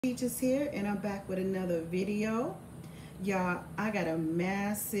Peaches here, and I'm back with another video. Y'all, I got a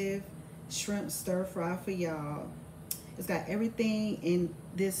massive shrimp stir fry for y'all. It's got everything in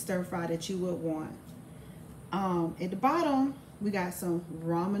this stir fry that you would want. At the bottom, we got some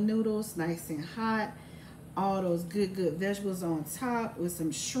ramen noodles, nice and hot. All those good vegetables on top with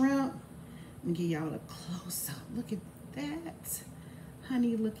some shrimp. Let me give y'all a close up. Look at that.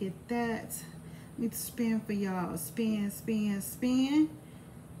 Honey, look at that. Let me spin for y'all. Spin, spin, spin.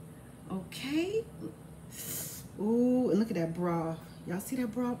 Okay. Ooh, and look at that broth. Y'all see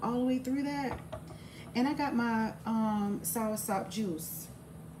that broth all the way through that? And I got my soursop juice.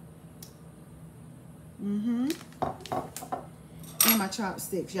 And my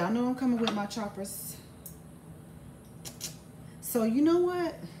chopsticks. Y'all know I'm coming with my choppers. So you know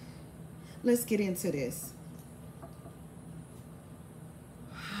what? Let's get into this.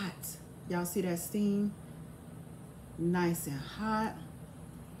 Hot. Y'all see that steam? Nice and hot.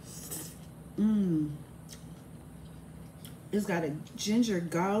 It's got a ginger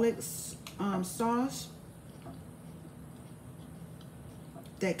garlic sauce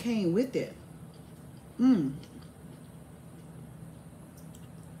that came with it.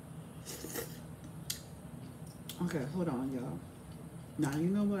 Okay, hold on, y'all. Now, you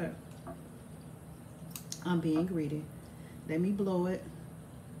know what? I'm being greedy. Let me blow it.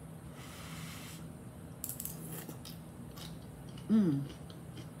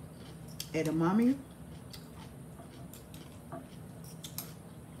 Edamame.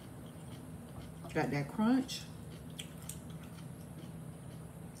 Got that crunch.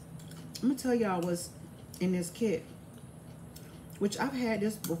 I'm gonna tell y'all what's in this kit, which I've had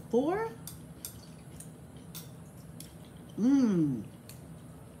this before. I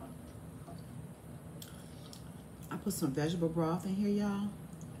put some vegetable broth in here, y'all.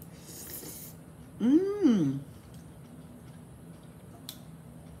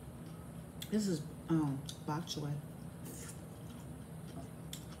 This is bok choy.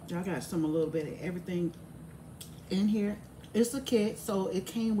 Y'all got a little bit of everything in here. It's a kit, so it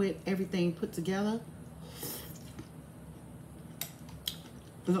came with everything put together.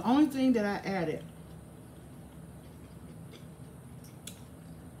 The only thing that I added,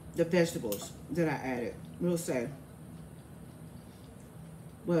 the vegetables that I added, we'll say,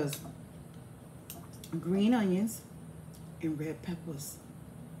 was green onions and red peppers.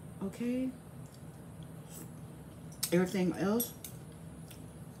 Okay? Everything else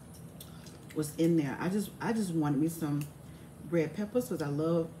was in there. I just wanted me some red peppers because I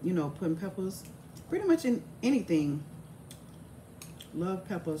love, you know, putting peppers pretty much in anything. Love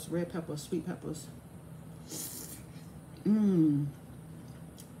peppers, red peppers, sweet peppers.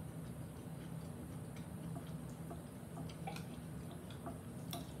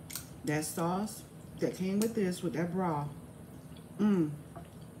 That sauce that came with this, with that broth.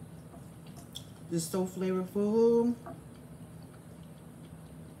 Just so flavorful.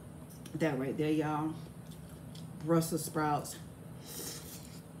 That right there, y'all. Brussels sprouts.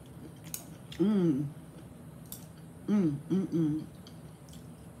 Let me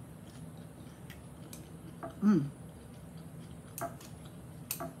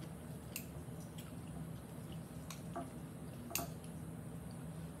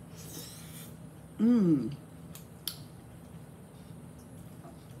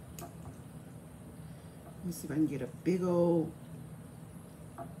see if I can get a big old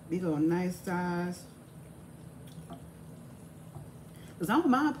nice size. Because I don't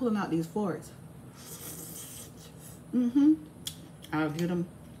mind pulling out these forks. I'll get them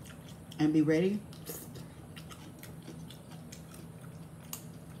and be ready.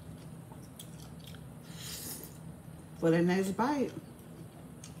 For that next bite.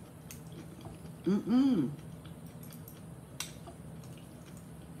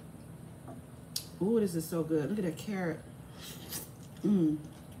 Ooh, this is so good. Look at that carrot.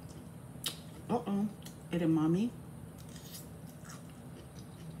 Edamame.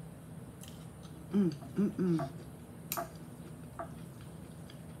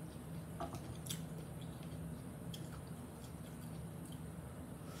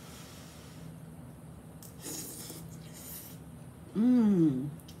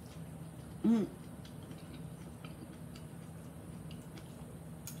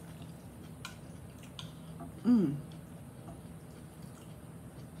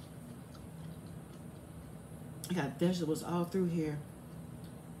 I got vegetables all through here.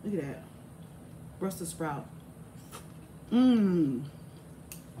 Look at that. Brussels sprout. Man,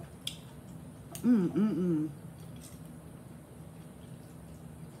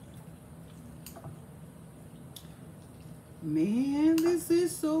 this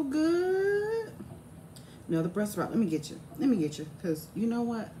is so good. Another breast wrap. Let me get you. Let me get you. Because you know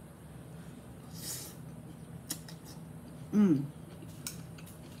what? Mmm.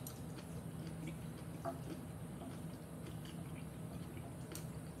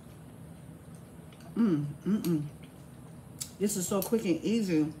 This is so quick and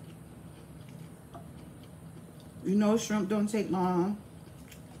easy. You know shrimp don't take long.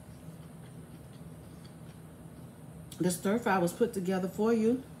 The stir fry was put together for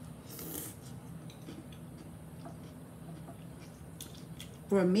you.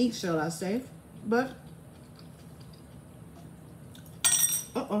 For me, shall I say. But,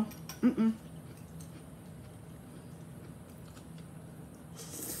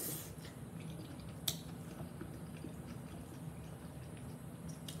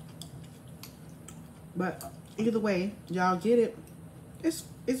 But either way, y'all get it. It's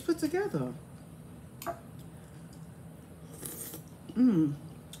put together. Mmm.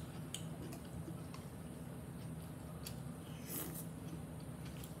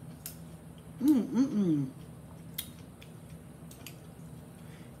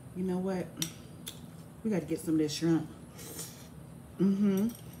 You know what? We got to get some of this shrimp.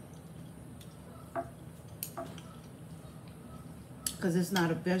 Because it's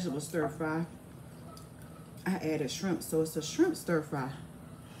not a vegetable stir fry. I added shrimp, so it's a shrimp stir fry.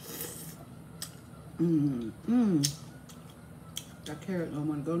 That carrot don't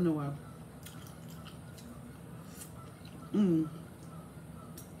want to go nowhere.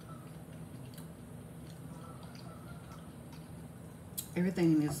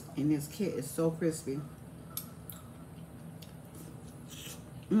 Everything in this kit is so crispy.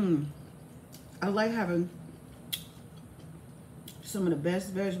 I like having some of the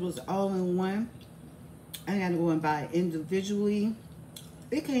best vegetables all in one. I ain't got to go and buy it individually.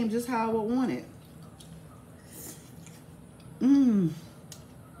 It came just how I would want it.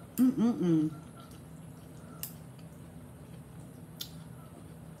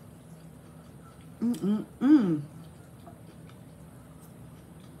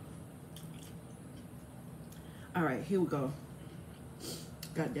 All right, here we go.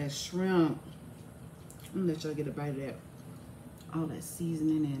 Got that shrimp. I'm gonna let y'all get a bite of that. All that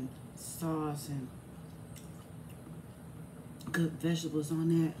seasoning and sauce and good vegetables on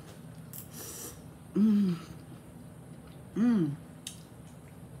that.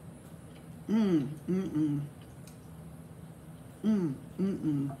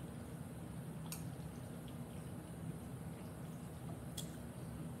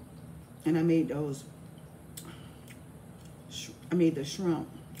 And I made those. I made the shrimp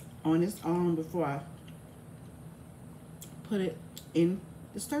on its own before I put it in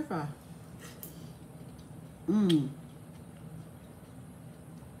the stir fry.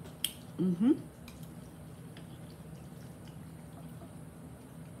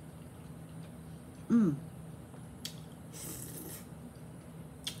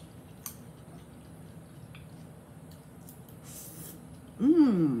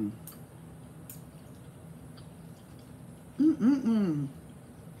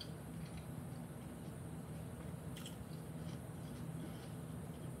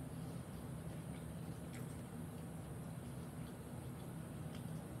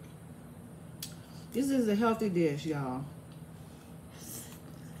 This is a healthy dish, y'all.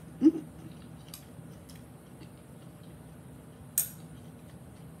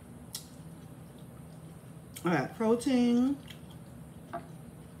 All right, protein.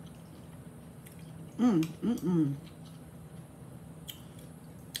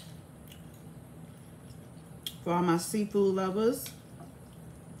 For all my seafood lovers,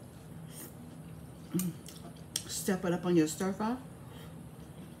 step it up on your stir fry.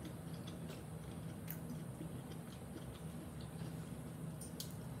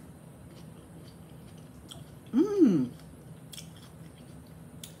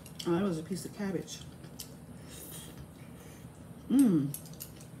 Oh, that was a piece of cabbage.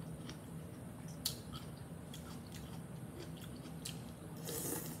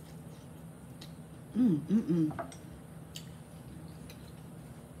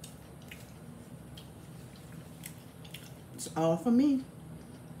 It's all for me.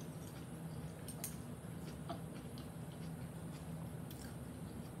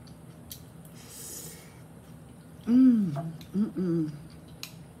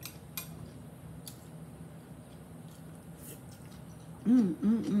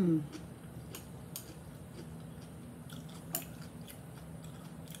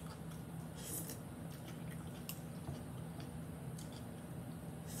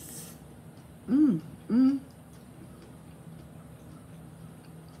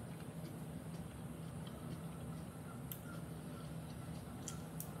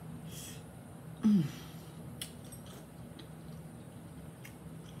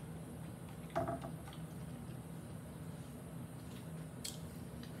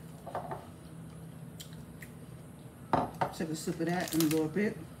 take a sip of that in a little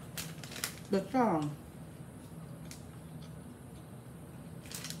bit. But as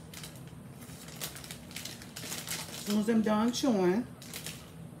soon as I'm done chewing,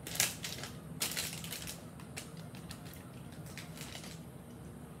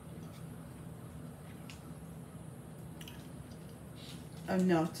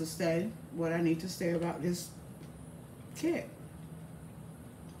 enough to say what I need to say about this kit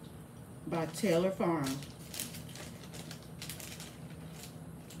by Taylor Farm.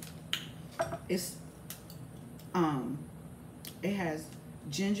 It's it has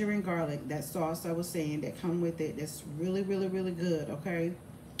ginger and garlic, that sauce I was saying that come with it. That's really, really, really good. Okay,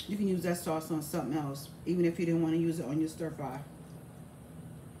 you can use that sauce on something else, even if you didn't want to use it on your stir fry.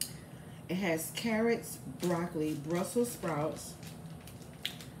 It has carrots, broccoli, Brussels sprouts,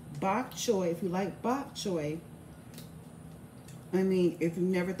 bok choy. If you like bok choy, I mean, if you've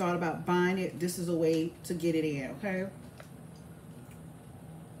never thought about buying it, this is a way to get it in. Okay,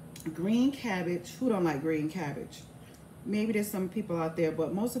 green cabbage. Who don't like green cabbage? Maybe there's some people out there,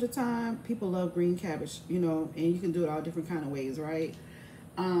 but most of the time people love green cabbage, you know, and you can do it all different kind of ways, right?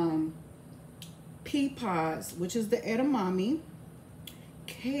 Pea pods, which is the edamame,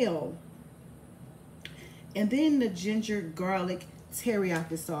 kale, and then the ginger garlic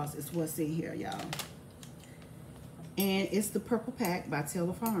teriyaki sauce is what's in here, y'all. And it's the purple pack by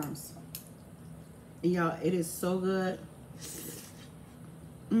Taylor Farms. And y'all, it is so good.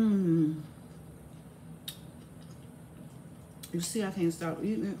 You see, I can't stop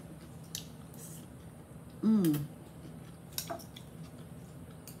eating it.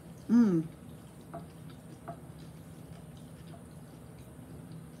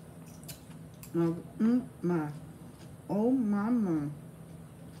 My. Oh, mama.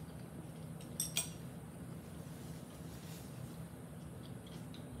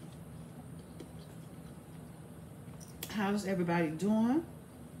 How's everybody doing?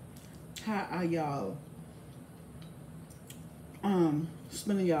 How are y'all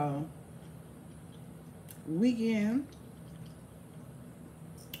spending y'all weekend?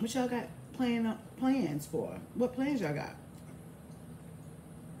 What y'all got plans for? What plans y'all got?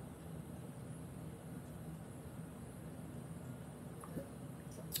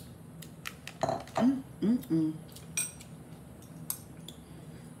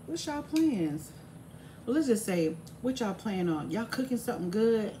 What's y'all plans? Well, let's just say, what y'all plan on? Y'all cooking something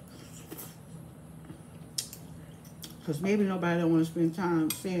good? Because maybe nobody don't want to spend time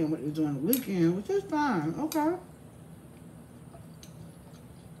saying what they're doing the weekend, which is fine. Okay.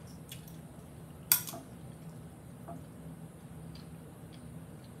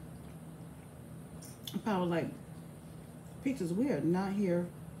 Probably like, Peaches, we are not here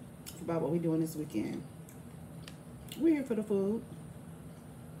about what we're doing this weekend. We're here for the food.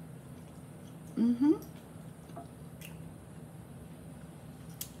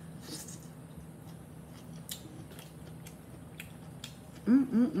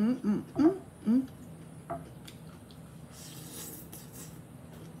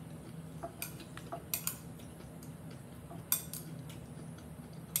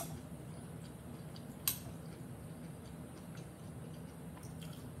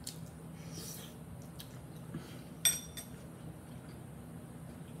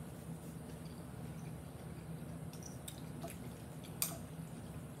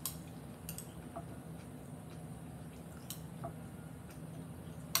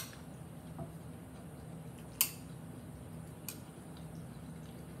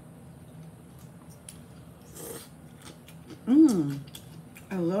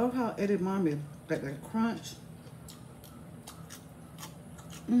 I love how edamame, like that crunch.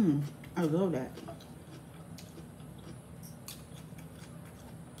 I love that.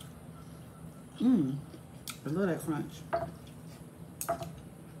 I love that crunch.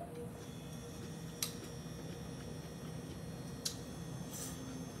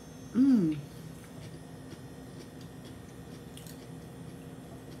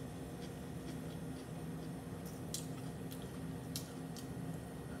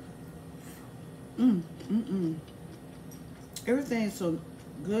 Everything's so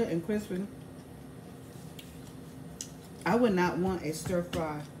good and crispy. I would not want a stir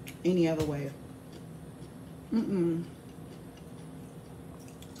fry any other way. Then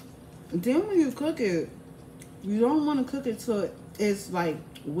when you cook it, you don't want to cook it till it's like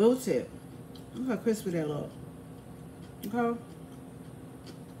wilted. Look how crispy that looks. Okay.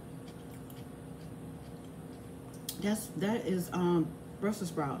 That is Brussels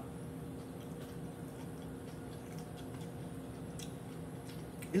sprout.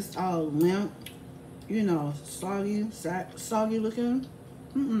 It's all limp, you know, soggy looking.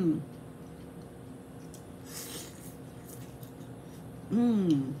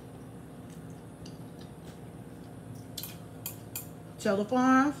 Mmm. Taylor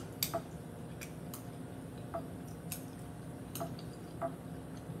Farms.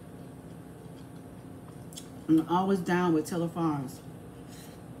 I'm always down with Taylor Farms.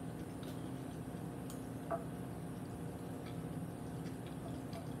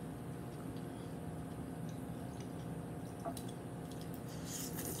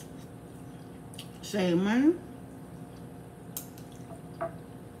 Save money.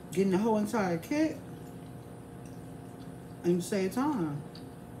 Getting the whole entire kit. And you save time.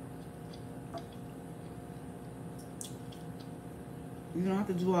 You don't have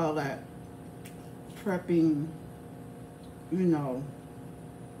to do all that prepping, you know,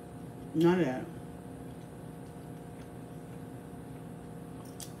 none of that.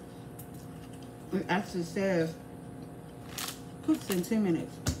 It actually says cooks in 10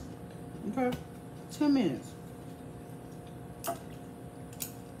 minutes. Okay? 10 minutes.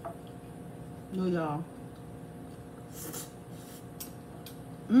 No, y'all.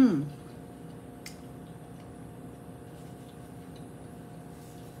 Mmm.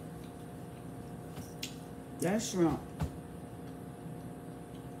 That shrimp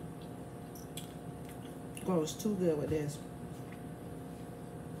goes too good with this.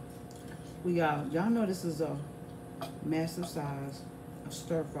 Y'all know this is a massive size of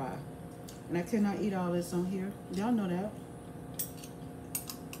stir fry. And I cannot eat all this on here. Y'all know that.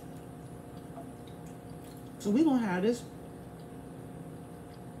 So we're gonna have this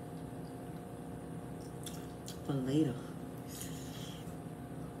for later.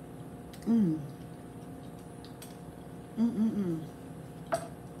 Mmm.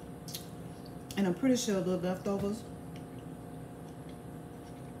 And I'm pretty sure the leftovers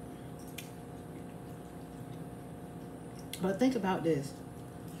but think about this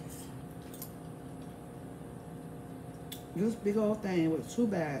big old thing with 2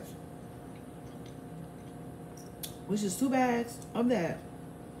 bags, which is 2 bags of that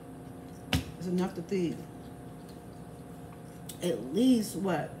is enough to feed at least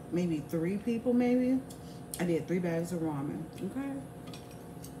what, maybe 3 people. Maybe I did 3 bags of ramen. Okay,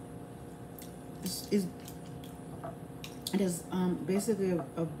 it is basically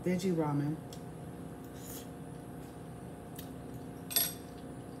a veggie ramen.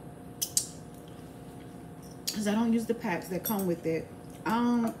 Because I don't use the packs that come with it.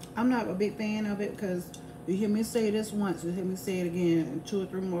 I'm not a big fan of it because you hear me say this once, you hear me say it again 2 or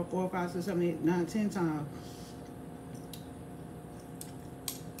 3 more, 4, 5, 6, 7, 8, 9, 10 times.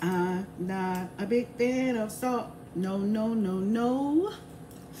 I'm not a big fan of salt. No, no, no, no.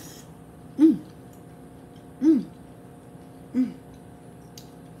 Mmm. Mmm. Mmm.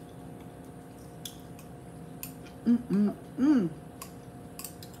 Mmm. Mmm.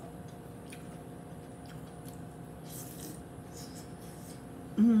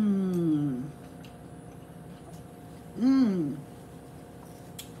 Mmm. Mmm.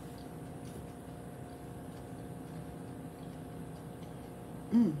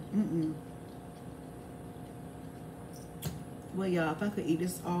 Mmm. Well, y'all, if I could eat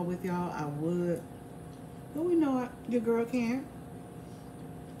this all with y'all, I would. But we know your girl can.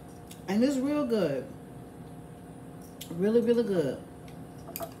 And it's real good. Really, really good.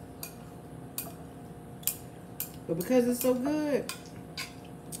 But because it's so good,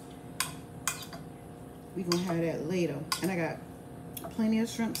 we're going to have that later. And I got plenty of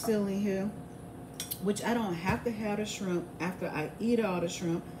shrimp still in here, which I don't have to have the shrimp after I eat all the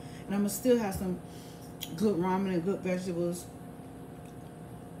shrimp. And I'm going to still have some good ramen and good vegetables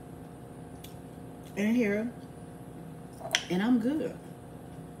in here. And I'm good.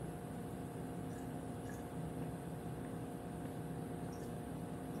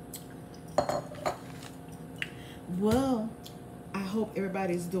 Well, I hope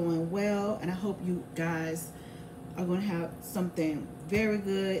everybody's doing well, and I hope you guys are going to have something very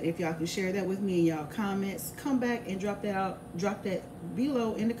good. If y'all can share that with me in y'all comments, come back and drop that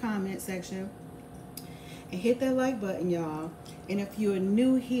below in the comment section, and hit that like button, y'all. And if you're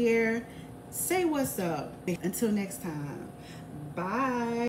new here, say what's up. Until next time, bye.